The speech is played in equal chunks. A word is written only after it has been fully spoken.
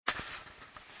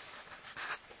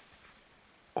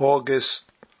August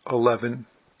 11,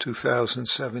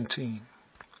 2017.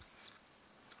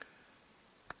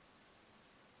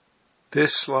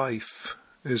 This life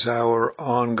is our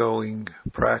ongoing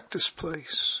practice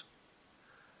place.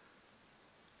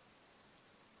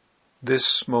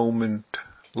 This moment,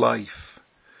 life,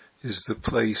 is the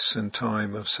place and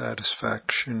time of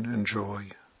satisfaction and joy,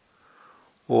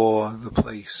 or the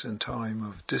place and time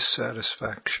of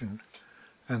dissatisfaction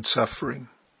and suffering.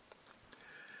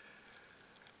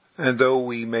 And though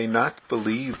we may not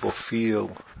believe or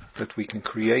feel that we can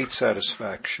create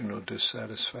satisfaction or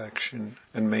dissatisfaction,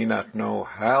 and may not know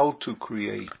how to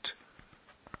create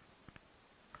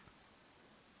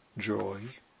joy,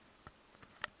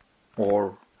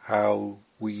 or how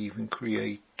we even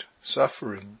create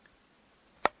suffering,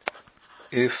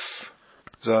 if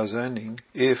zazening,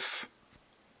 if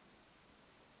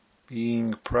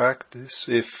being practice,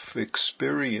 if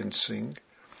experiencing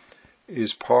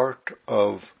is part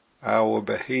of our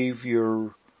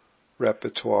behavior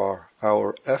repertoire,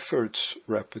 our efforts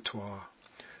repertoire,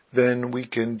 then we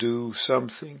can do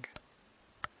something.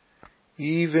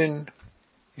 Even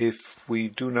if we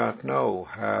do not know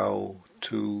how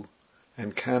to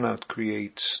and cannot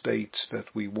create states that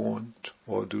we want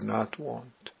or do not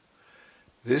want,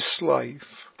 this life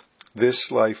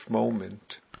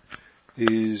moment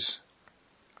is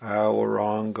our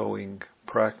ongoing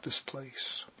practice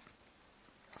place.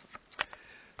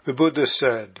 The Buddha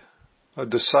said, a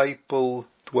disciple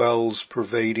dwells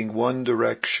pervading one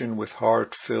direction with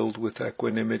heart filled with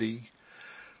equanimity.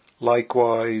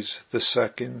 Likewise, the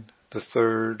second, the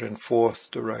third, and fourth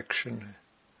direction.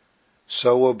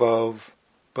 So above,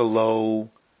 below,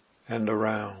 and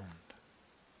around.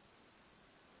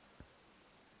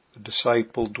 The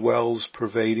disciple dwells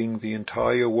pervading the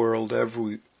entire world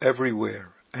everywhere,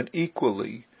 and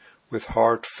equally with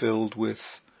heart filled with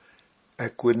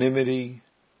equanimity,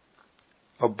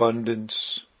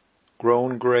 abundance,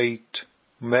 grown great,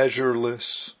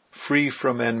 measureless, free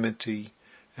from enmity,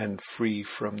 and free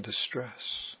from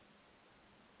distress.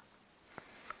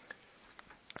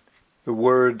 The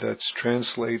word that's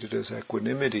translated as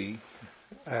equanimity,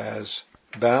 as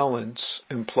balance,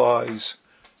 implies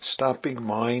stopping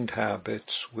mind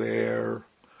habits where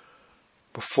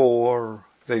before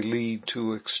they lead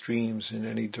to extremes in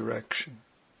any direction.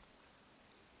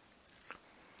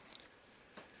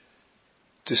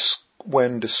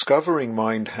 When discovering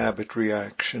mind habit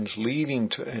reactions leading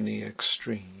to any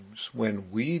extremes, when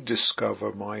we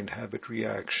discover mind habit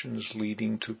reactions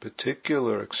leading to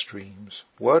particular extremes,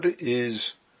 what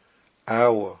is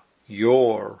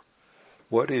your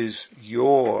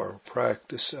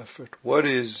practice effort? What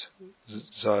is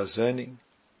zazening?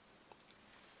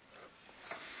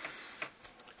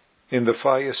 In the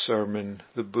fire sermon,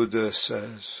 the Buddha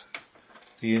says,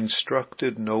 the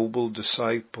instructed noble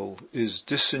disciple is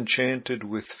disenchanted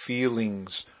with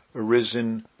feelings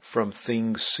arisen from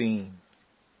things seen.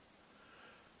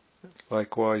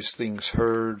 Likewise, things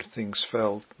heard, things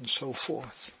felt, and so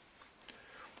forth.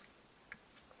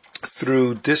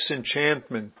 Through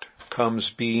disenchantment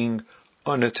comes being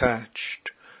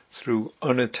unattached. Through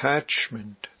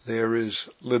unattachment there is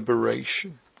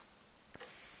liberation.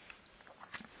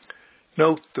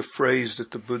 Note the phrase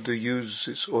that the Buddha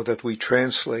uses, or that we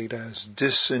translate as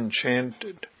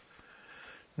disenchanted.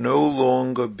 No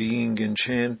longer being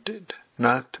enchanted,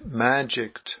 not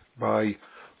magicked by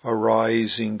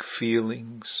arising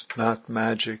feelings, not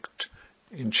magicked,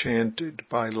 enchanted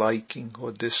by liking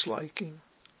or disliking.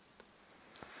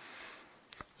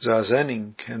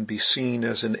 Zazening can be seen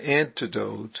as an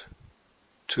antidote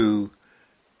to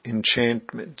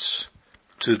enchantments,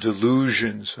 to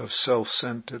delusions of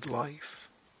self-centered life.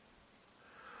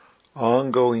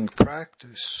 Ongoing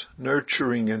practice,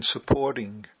 nurturing and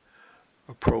supporting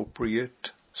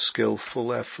appropriate,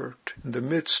 skillful effort in the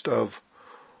midst of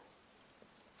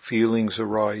feelings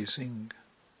arising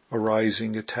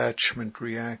attachment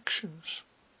reactions.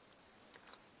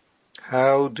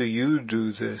 How do you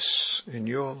do this in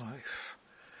your life?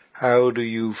 How do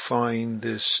you find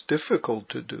this difficult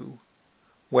to do?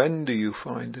 When do you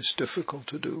find this difficult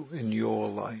to do in your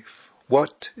life?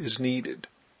 What is needed?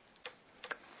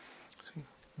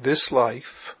 This life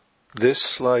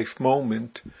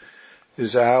moment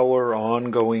is our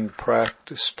ongoing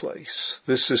practice place.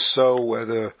 This is so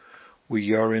whether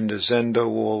we are in the Zendo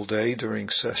all day during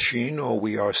sesshin, or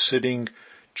we are sitting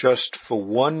just for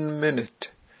 1 minute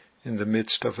in the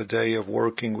midst of a day of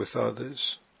working with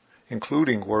others,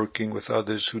 including working with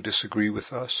others who disagree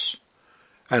with us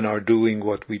and are doing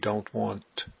what we don't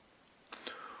want.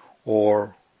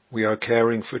 Or we are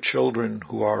caring for children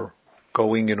who are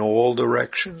going in all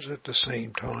directions at the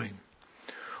same time.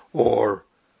 Or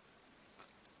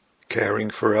caring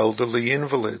for elderly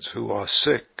invalids who are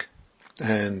sick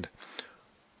and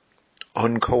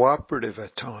uncooperative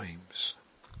at times,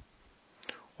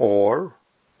 or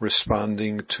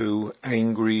responding to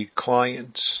angry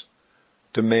clients,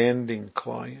 demanding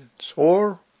clients,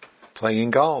 or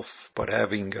playing golf but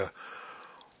having a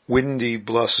windy,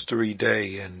 blustery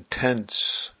day and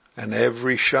tense and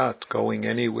every shot going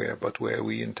anywhere but where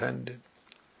we intended.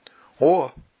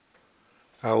 Or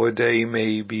our day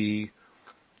may be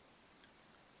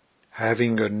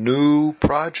having a new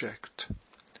project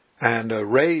and a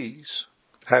raise,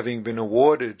 having been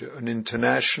awarded an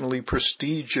internationally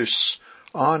prestigious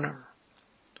honor.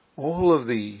 All of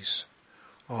these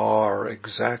are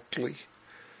exactly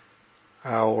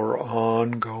our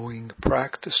ongoing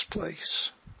practice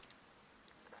place.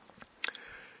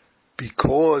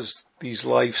 Because these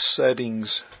life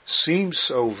settings seem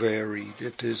so varied,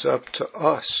 it is up to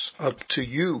us, up to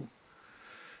you,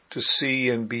 to see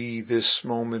and be this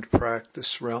moment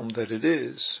practice realm that it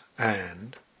is,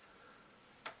 and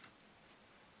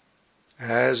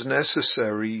as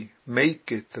necessary,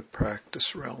 make it the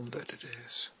practice realm that it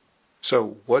is.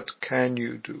 So what can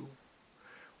you do?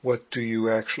 What do you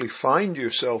actually find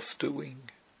yourself doing?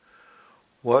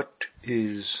 What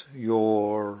is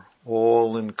your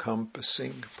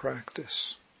all-encompassing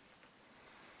practice?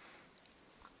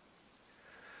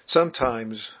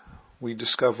 Sometimes we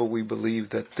discover we believe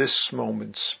that this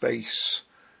moment space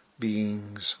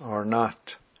beings are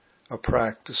not a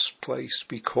practice place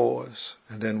because,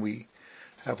 and then we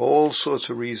have all sorts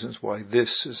of reasons why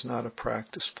this is not a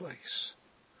practice place.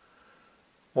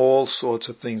 All sorts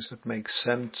of things that make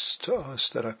sense to us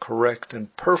that are correct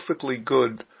and perfectly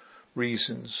good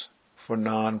reasons for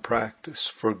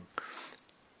non-practice, for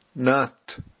not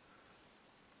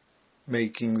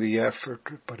making the effort,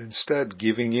 but instead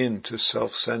giving in to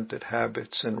self-centered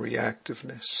habits and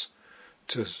reactiveness,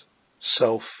 to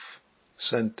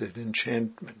self-centered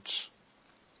enchantments.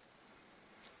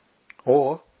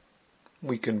 Or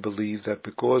we can believe that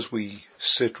because we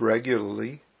sit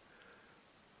regularly,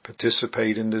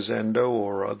 participate in the Zendo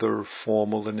or other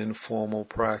formal and informal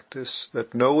practice,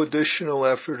 that no additional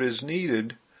effort is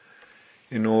needed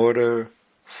in order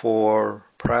for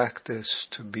practice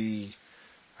to be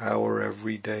our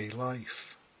everyday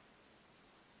life.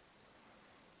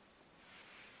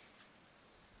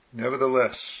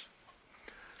 Nevertheless,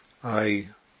 I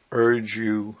urge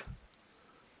you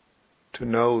to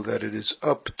know that it is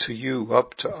up to you,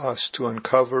 up to us, to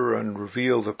uncover and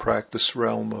reveal the practice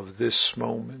realm of this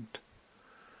moment.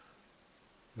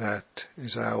 That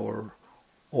is our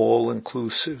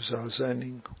all-inclusive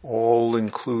zazening,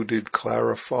 all-included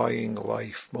clarifying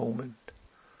life moment.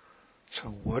 So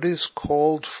what is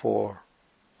called for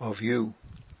of you?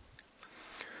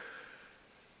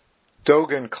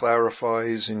 Dogen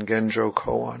clarifies in Genjo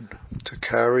Koan, to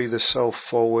carry the self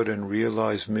forward and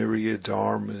realize myriad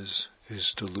dharmas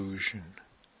is delusion.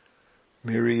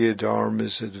 Myriad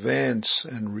dharmas advance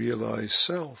and realize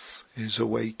self is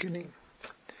awakening.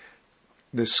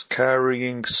 This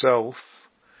carrying self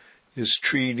is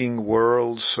treating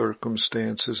world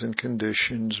circumstances and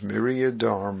conditions, myriad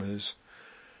dharmas,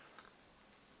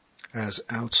 as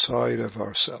outside of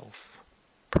ourself,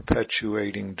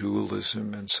 perpetuating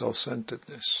dualism and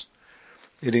self-centeredness.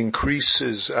 It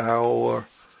increases our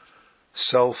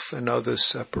self and other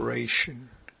separation,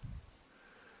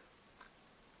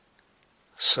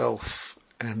 self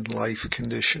and life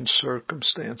condition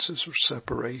circumstances or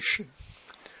separation.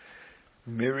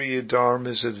 Myriad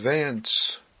dharmas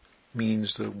advance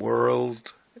means the world,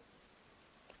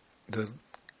 the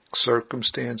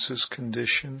circumstances,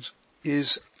 conditions,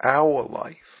 is our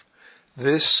life.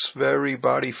 This very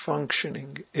body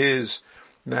functioning is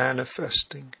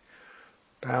manifesting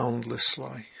boundless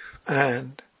life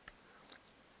and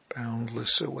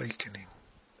boundless awakening.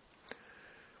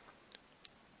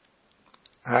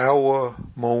 Our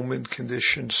moment,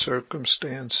 condition,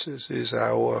 circumstances is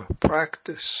our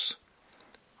practice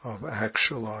of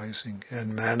actualizing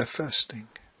and manifesting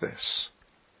this.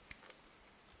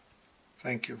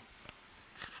 Thank you.